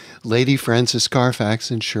Lego Lady Frances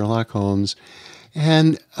Carfax and Sherlock Holmes.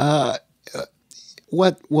 And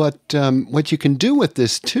what you can do with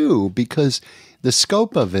this too, because the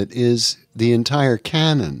scope of it is the entire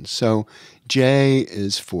canon. So J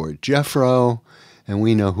is for Jeffro, and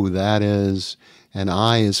we know who that is. and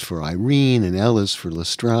I is for Irene, and L is for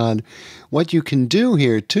Lestrade. What you can do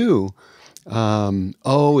here, too,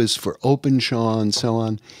 O is for Openshaw, and so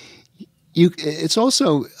on. It's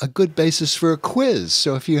also a good basis for a quiz.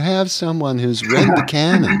 So if you have someone who's read the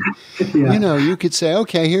canon, you could say,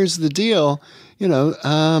 okay, here's the deal.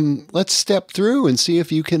 Let's step through and see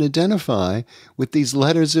if you can identify with these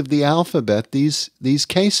letters of the alphabet these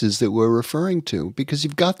cases that we're referring to, because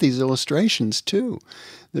you've got these illustrations too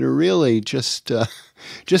that are really just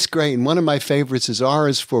great. And one of my favorites is R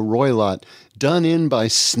is for Roylott, done in by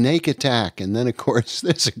snake attack. And then, of course,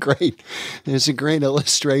 there's a great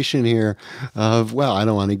illustration here of, well, I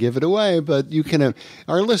don't want to give it away, but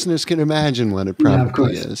our listeners can imagine what it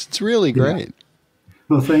probably is. It's really great. Yeah.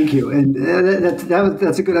 Well, thank you, and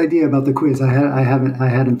that's a good idea about the quiz. I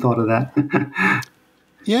hadn't thought of that.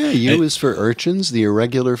 Yeah, U is for urchins, the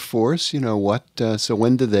irregular force. So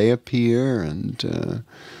when do they appear?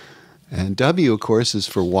 And W, of course, is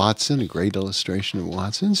for Watson, a great illustration of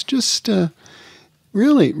Watson. It's just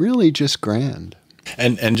really, really just grand.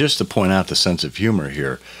 And just to point out the sense of humor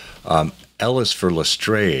here, L is for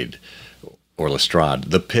Lestrade,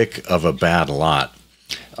 the pick of a bad lot.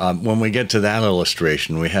 When we get to that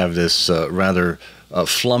illustration, we have this rather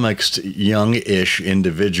flummoxed, young-ish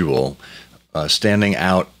individual standing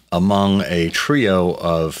out among a trio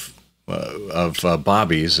of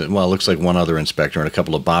bobbies. Well, it looks like one other inspector and a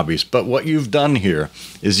couple of bobbies. But what you've done here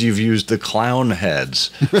is you've used the clown heads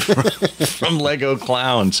from Lego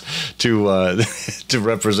Clowns to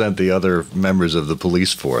represent the other members of the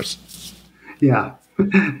police force. Yeah.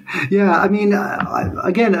 Yeah, I mean, I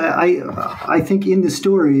think in the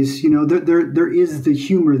stories, there is the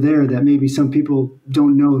humor there that maybe some people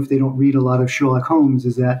don't know if they don't read a lot of Sherlock Holmes,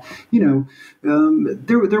 is that,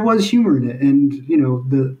 there was humor in it. And,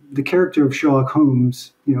 the character of Sherlock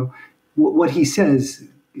Holmes, what he says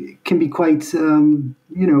can be quite,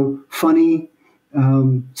 funny,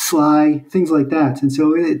 sly, things like that. And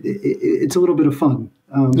so it's a little bit of fun.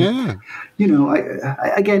 Again,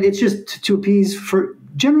 it's just to appease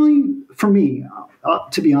generally for me,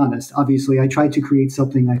 to be honest. Obviously, I try to create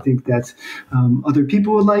something I think that other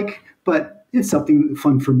people would like, but it's something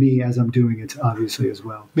fun for me as I'm doing it, obviously, as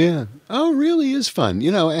well. Yeah. Oh, it really is fun.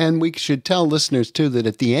 And we should tell listeners, too, that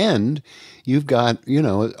at the end, you've got,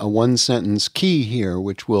 a one-sentence key here,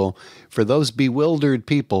 which will, for those bewildered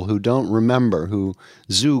people who don't remember who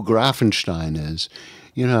Zu Grafenstein is,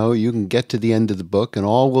 you can get to the end of the book and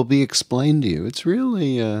all will be explained to you. It's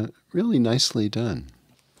really, really nicely done.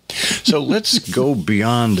 So let's go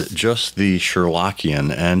beyond just the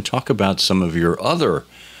Sherlockian and talk about some of your other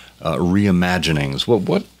reimaginings.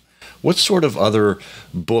 What sort of other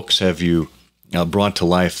books have you brought to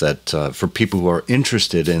life that for people who are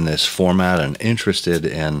interested in this format and interested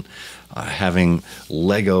in having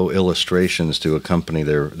Lego illustrations to accompany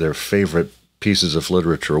their favorite pieces of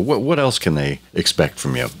literature? What else can they expect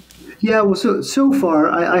from you? Yeah, well, so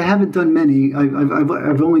far I haven't done many.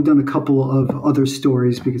 I've only done a couple of other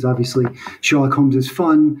stories because obviously Sherlock Holmes is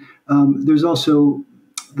fun. There's also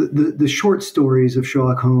the short stories of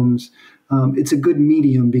Sherlock Holmes. It's a good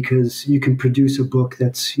medium because you can produce a book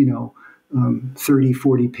that's 30,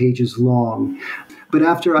 40 pages long. But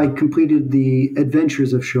after I completed the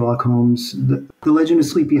Adventures of Sherlock Holmes, the Legend of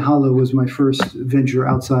Sleepy Hollow was my first venture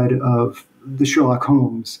outside of the Sherlock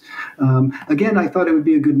Holmes. Again, I thought it would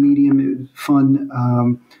be a good medium. It was fun.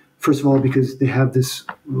 First of all, because they have this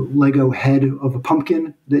Lego head of a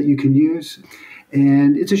pumpkin that you can use.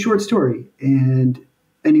 And it's a short story. And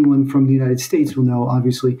anyone from the United States will know,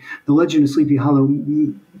 obviously, The Legend of Sleepy Hollow,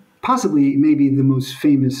 possibly maybe the most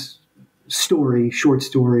famous short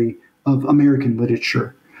story of American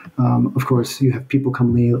literature. Of course, you have people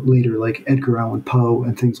come later like Edgar Allan Poe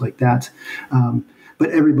and things like that. But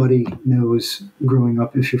everybody knows, growing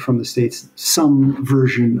up, if you're from the States, some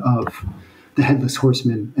version of The Headless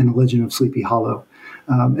Horseman and The Legend of Sleepy Hollow.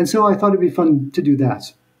 And so I thought it'd be fun to do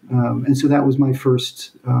that. And so that was my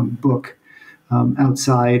first book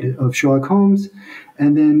outside of Sherlock Holmes.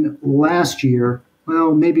 And then last year,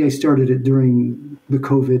 well, maybe I started it during the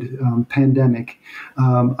COVID pandemic,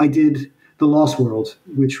 I did The Lost World,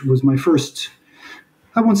 which was my first,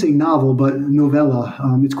 I won't say novel, but novella.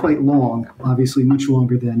 It's quite long, obviously much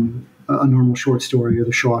longer than a normal short story or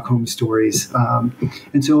the Sherlock Holmes stories.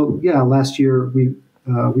 And so, yeah, last year we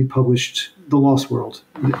published The Lost World.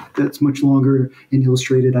 That's much longer and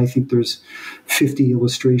illustrated. I think there's 50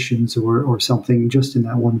 illustrations or something just in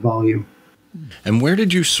that one volume. And where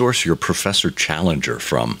did you source your Professor Challenger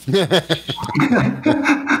from?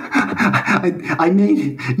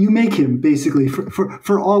 You make him basically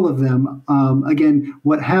for all of them. Again,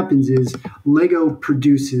 what happens is Lego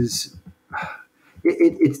produces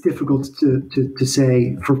it's difficult to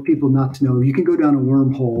say for people not to know. You can go down a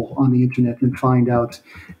wormhole on the internet and find out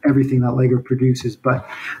everything that Lego produces, but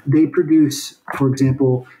they produce, for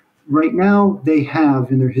example, right now they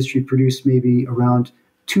have in their history produced maybe around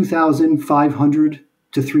 2,500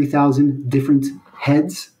 to 3,000 different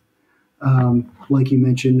heads. Like you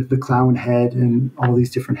mentioned, the clown head and all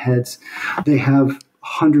these different heads. They have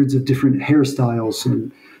hundreds of different hairstyles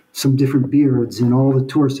and some different beards and all the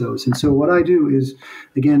torsos. And so what I do is,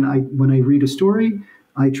 again, when I read a story,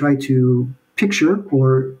 I try to picture,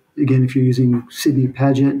 or again, if you're using Sidney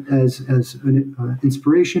Paget as an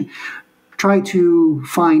inspiration, try to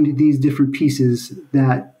find these different pieces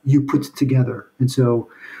that you put together. And so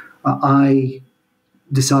I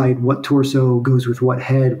decide what torso goes with what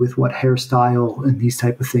head, with what hairstyle, and these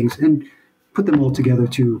type of things, and put them all together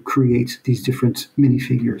to create these different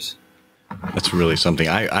minifigures. That's really something.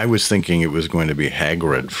 I was thinking it was going to be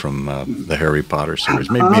Hagrid from the Harry Potter series.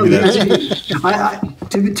 Maybe that's...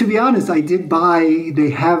 To be honest, I did buy, they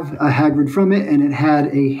have a Hagrid from it, and it had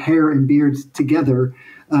a hair and beard together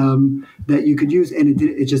that you could use, and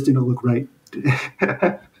it just didn't look right.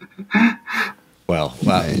 Well,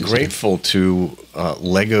 grateful to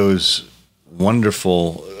Lego's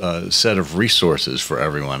wonderful set of resources for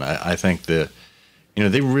everyone. I think that,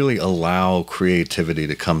 they really allow creativity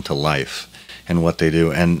to come to life in what they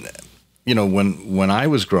do. And, when I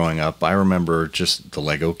was growing up, I remember just the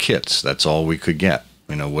Lego kits. That's all we could get.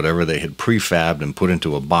 Whatever they had prefabbed and put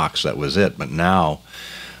into a box, that was it. But now,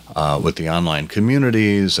 with the online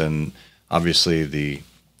communities and obviously the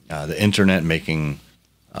internet making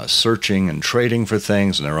searching and trading for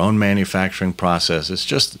things and their own manufacturing process, it's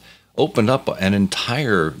just opened up an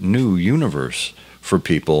entire new universe for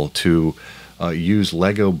people to use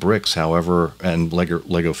Lego bricks however, and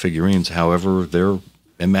Lego figurines however their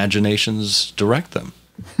imaginations direct them.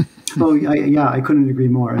 Oh, yeah, I couldn't agree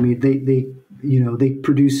more. I mean, they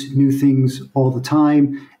produce new things all the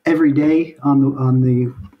time, every day on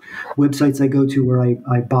the websites I go to where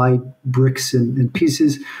I buy bricks and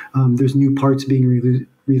pieces. There's new parts being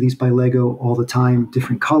released by Lego all the time,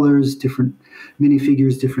 different colors, different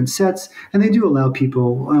minifigures, different sets, and they do allow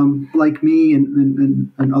people like me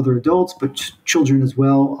and other adults, but children as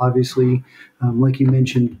well, obviously, like you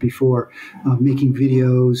mentioned before, making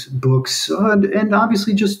videos, books, and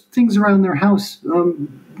obviously just things around their house,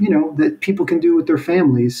 that people can do with their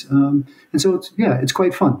families. And so it's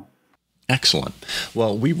quite fun. Excellent.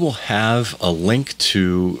 Well, we will have a link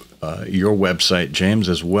to your website, James,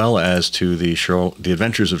 as well as to the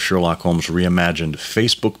Adventures of Sherlock Holmes Reimagined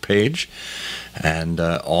Facebook page, and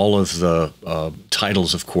all of the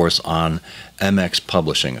titles, of course, on MX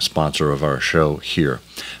Publishing, a sponsor of our show here,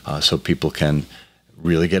 so people can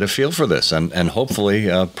really get a feel for this and hopefully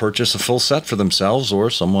purchase a full set for themselves or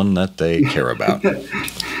someone that they care about.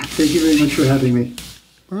 Thank you very much for having me.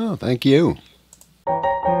 Oh, thank you.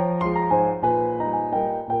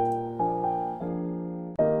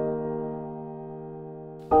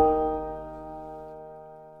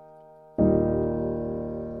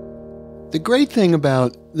 The great thing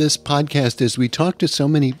about this podcast is we talk to so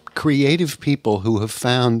many creative people who have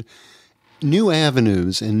found new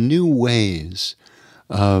avenues and new ways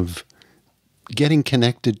of getting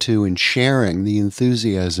connected to and sharing the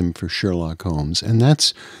enthusiasm for Sherlock Holmes. And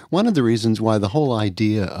that's one of the reasons why the whole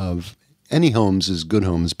idea of any Holmes is good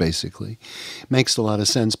Holmes, basically, makes a lot of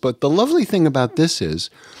sense. But the lovely thing about this is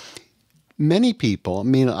many people,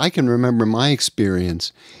 I can remember my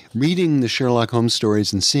experience reading the Sherlock Holmes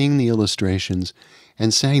stories and seeing the illustrations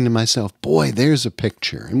and saying to myself, boy, there's a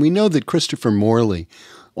picture. And we know that Christopher Morley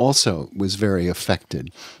also was very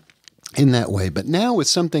affected in that way. But now with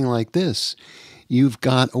something like this, you've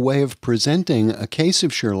got a way of presenting a case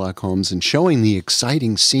of Sherlock Holmes and showing the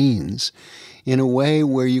exciting scenes in a way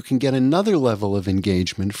where you can get another level of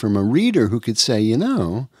engagement from a reader who could say,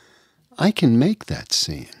 I can make that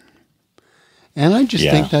scene. And I just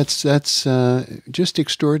think that's just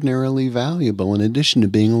extraordinarily valuable in addition to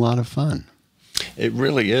being a lot of fun. It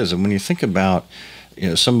really is. And when you think about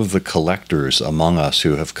some of the collectors among us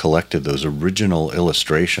who have collected those original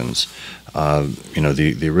illustrations,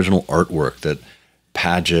 the original artwork that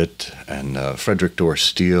Paget and Frederic Dorr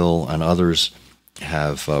Steele and others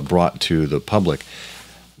have brought to the public,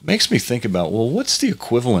 makes me think about, well, what's the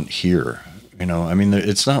equivalent here?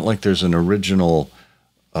 It's not like there's an original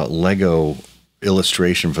Lego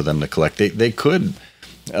illustration for them to collect. They could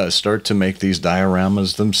start to make these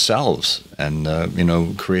dioramas themselves and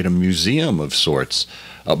create a museum of sorts,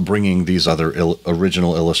 bringing these other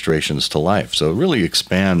original illustrations to life. So it really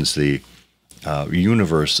expands the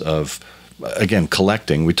universe of, again,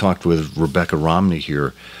 collecting. We talked with Rebecca Romney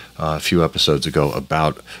here a few episodes ago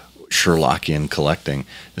about Sherlockian collecting.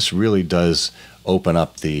 This really does open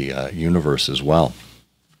up the universe as well.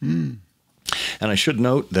 And I should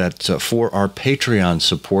note that for our Patreon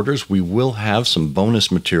supporters, we will have some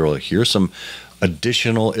bonus material here, some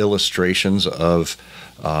additional illustrations of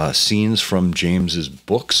scenes from James's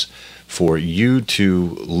books for you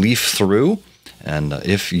to leaf through. And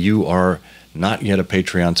if you are not yet a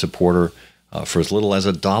Patreon supporter, for as little as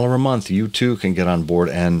 $1 a month, you too can get on board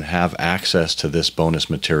and have access to this bonus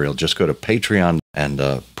material. Just go to Patreon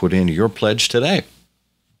and put in your pledge today.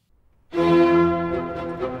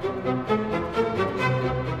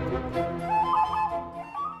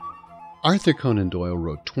 Arthur Conan Doyle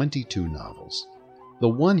wrote 22 novels. The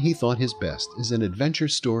one he thought his best is an adventure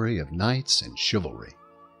story of knights and chivalry.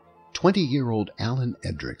 20-year-old Alan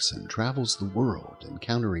Edrickson travels the world,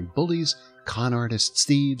 encountering bullies, con artists,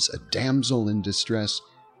 thieves, a damsel in distress,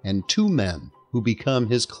 and two men who become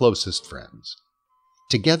his closest friends.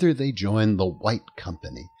 Together they join the White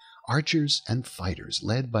Company, archers and fighters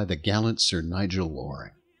led by the gallant Sir Nigel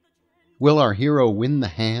Loring. Will our hero win the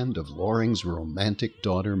hand of Loring's romantic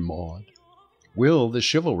daughter Maud? Will the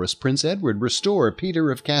chivalrous Prince Edward restore Peter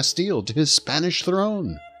of Castile to his Spanish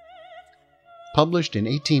throne? Published in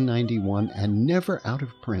 1891 and never out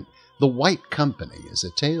of print, The White Company is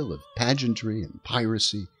a tale of pageantry and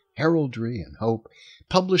piracy, heraldry and hope,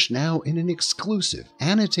 published now in an exclusive,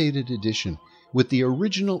 annotated edition with the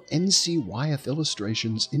original N.C. Wyeth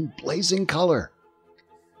illustrations in blazing color.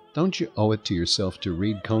 Don't you owe it to yourself to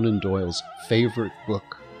read Conan Doyle's favorite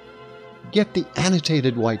book? Get the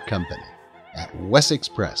annotated White Company at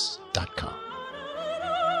wessexpress.com.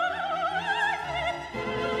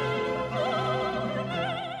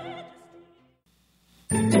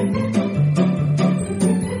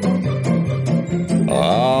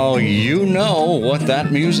 Oh, you know what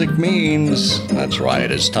that music means. That's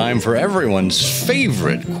right, it's time for everyone's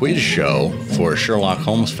favorite quiz show for Sherlock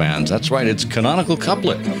Holmes fans. That's right, it's Canonical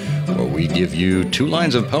Couplet, where we give you 2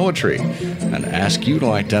 lines of poetry and ask you to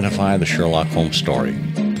identify the Sherlock Holmes story.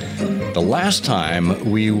 The last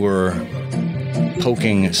time we were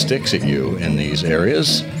poking sticks at you in these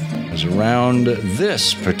areas was around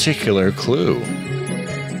this particular clue.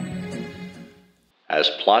 As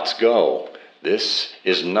plots go, this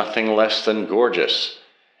is nothing less than gorgeous,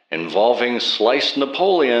 involving sliced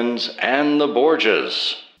Napoleons and the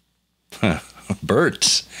Borgias.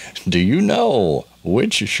 Bert, do you know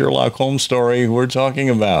which Sherlock Holmes story we're talking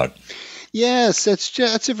about? Yes,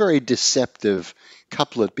 that's a very deceptive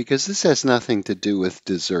couplet because this has nothing to do with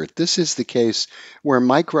dessert. This is the case where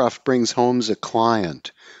Mycroft brings Holmes a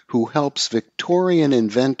client who helps Victorian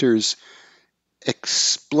inventors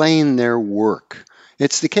explain their work.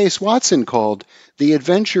 It's the case Watson called The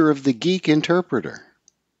Adventure of the Geek Interpreter.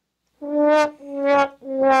 Wow.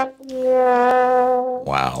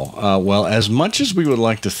 Well, as much as we would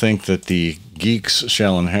like to think that the geeks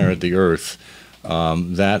shall inherit the earth,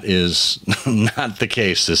 that is not the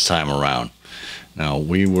case this time around. Now,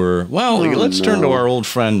 let's turn to our old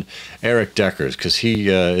friend Eric Deckers, because he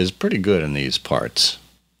is pretty good in these parts.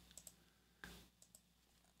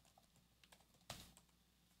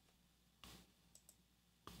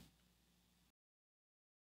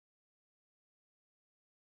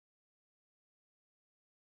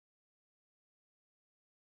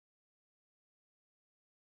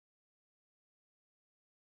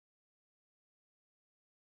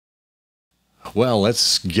 Well,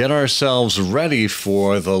 let's get ourselves ready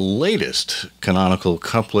for the latest canonical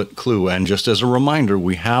couplet clue. And just as a reminder,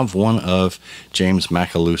 we have one of James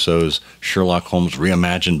Macaluso's Sherlock Holmes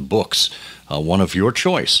Re-Imagined books, one of your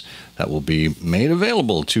choice, that will be made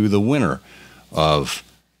available to the winner of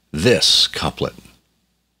this couplet.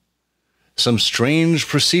 Some strange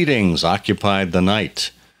proceedings occupied the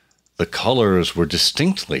night. The colors were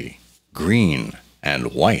distinctly green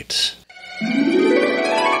and white.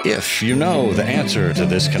 If you know the answer to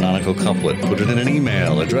this canonical couplet, put it in an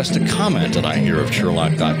email addressed to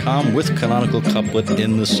comment@ihearofsherlock.com with canonical couplet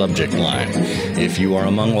in the subject line. If you are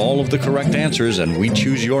among all of the correct answers and we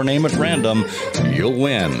choose your name at random, you'll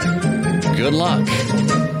win. Good luck.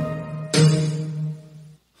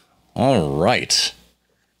 All right.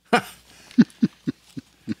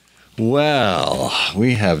 Well,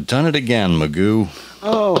 we have done it again, Magoo.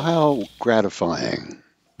 Oh, how gratifying.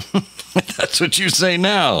 That's what you say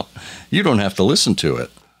now. You don't have to listen to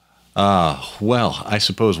it. Well, I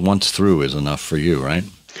suppose once through is enough for you, right?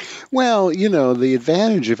 Well, the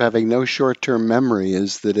advantage of having no short-term memory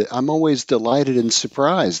is that I'm always delighted and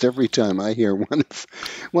surprised every time I hear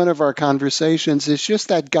one of our conversations. It's just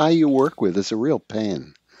that guy you work with is a real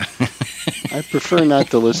pain. I prefer not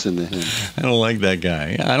to listen to him. I don't like that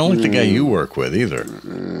guy. I don't like the guy you work with either.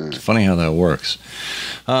 It's funny how that works.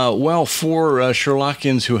 Well, for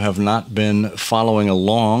Sherlockians who have not been following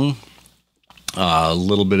along, a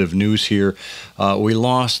little bit of news here. We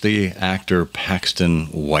lost the actor Paxton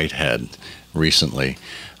Whitehead recently.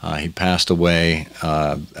 He passed away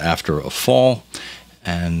after a fall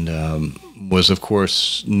and was, of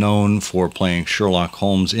course, known for playing Sherlock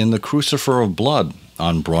Holmes in The Crucifer of Blood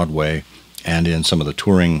on Broadway and in some of the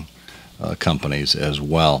touring companies as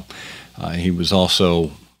well. He was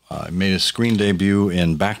also made his screen debut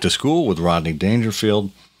in Back to School with Rodney Dangerfield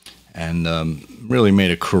and really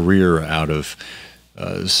made a career out of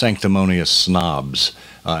sanctimonious snobs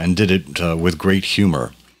and did it with great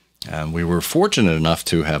humor. And we were fortunate enough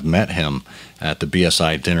to have met him at the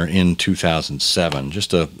BSI dinner in 2007.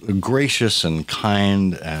 Just a gracious and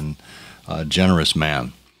kind and generous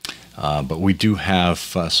man. But we do have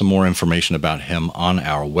some more information about him on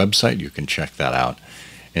our website. You can check that out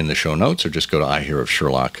in the show notes or just go to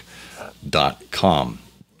ihearofsherlock.com.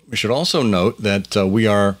 We should also note that we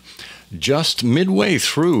are just midway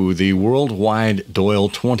through the Worldwide Doyle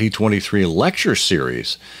 2023 lecture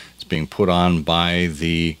series. It's being put on by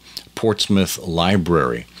the Portsmouth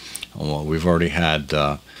Library. Well, we've already had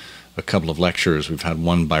a couple of lectures. We've had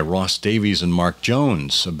one by Ross Davies and Mark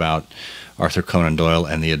Jones about Arthur Conan Doyle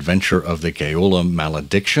and the Adventure of the Gaola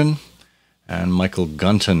Malediction. And Michael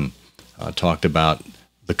Gunton talked about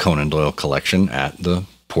the Conan Doyle collection at the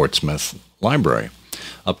Portsmouth Library.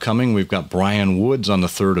 Upcoming, we've got Brian Woods on the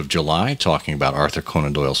 3rd of July talking about Arthur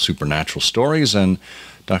Conan Doyle's supernatural stories, and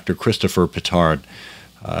Dr. Christopher Pittard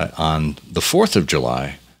on the 4th of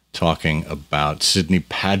July talking about Sidney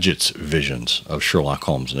Paget's visions of Sherlock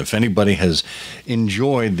Holmes. And if anybody has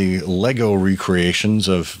enjoyed the Lego recreations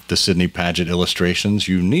of the Sidney Paget illustrations,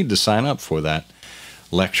 you need to sign up for that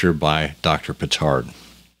lecture by Dr. Pittard.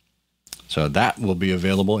 So that will be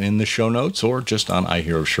available in the show notes or just on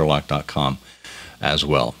ihearofsherlock.com as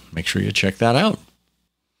well. Make sure you check that out.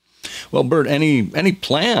 Well, Bert, any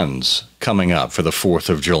plans coming up for the 4th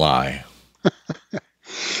of July?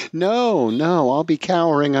 No, I'll be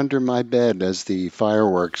cowering under my bed as the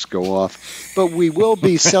fireworks go off. But we will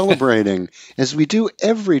be celebrating, as we do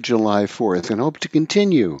every July 4th, and hope to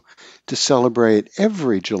continue to celebrate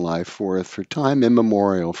every July 4th for time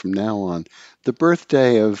immemorial from now on, the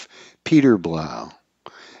birthday of Peter Blau.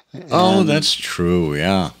 Oh, that's true,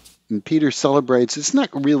 yeah. And Peter celebrates, it's not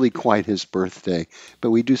really quite his birthday,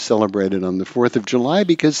 but we do celebrate it on the 4th of July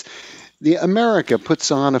because the America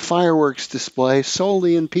puts on a fireworks display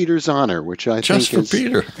solely in Peter's honor, which I think is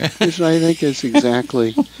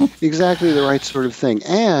exactly the right sort of thing.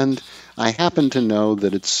 And I happen to know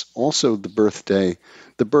that it's also the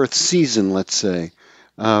birth season, let's say,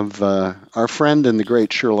 of our friend and the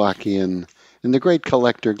great Sherlockian and the great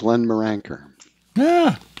collector Glenn Moranker.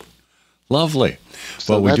 Yeah, lovely.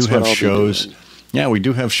 So well, we do have shows. Yeah, we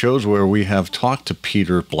do have shows where we have talked to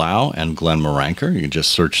Peter Blau and Glenn Moranker. You can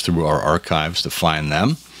just search through our archives to find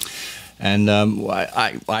them. And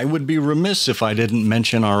I would be remiss if I didn't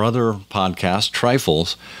mention our other podcast,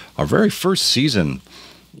 Trifles. Our very first season,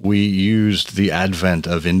 we used the advent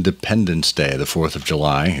of Independence Day, the 4th of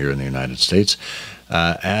July here in the United States,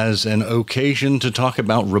 as an occasion to talk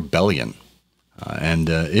about rebellion. And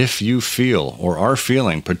if you feel or are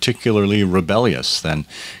feeling particularly rebellious, then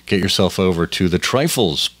get yourself over to the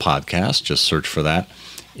Trifles podcast. Just search for that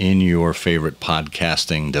in your favorite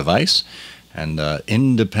podcasting device. And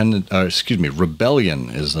Rebellion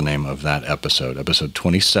is the name of that episode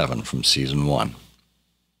 27 from season 1.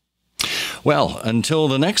 Well, until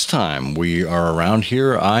the next time we are around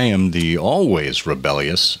here, I am the always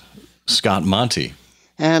rebellious Scott Monty.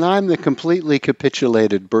 And I'm the completely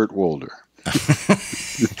capitulated Bert Wolder.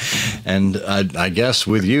 And I guess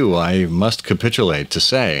with you, I must capitulate to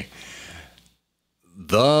say,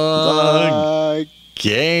 the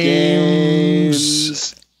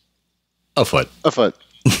game's afoot. Afoot.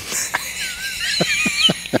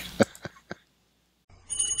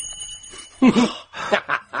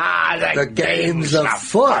 The game's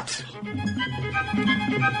afoot.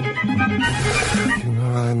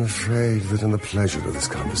 I'm afraid that in the pleasure of this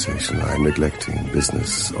conversation, I am neglecting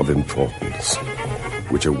business of importance,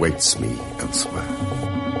 which awaits me elsewhere.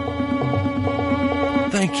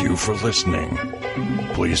 Thank you for listening.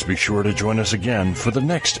 Please be sure to join us again for the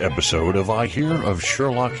next episode of I Hear of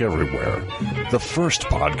Sherlock Everywhere, the first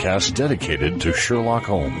podcast dedicated to Sherlock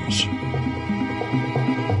Holmes.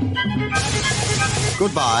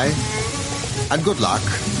 Goodbye, and good luck,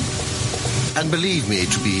 and believe me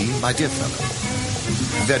to be, my dear fellow,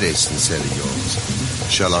 very sincerely yours,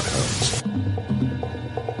 Sherlock Holmes.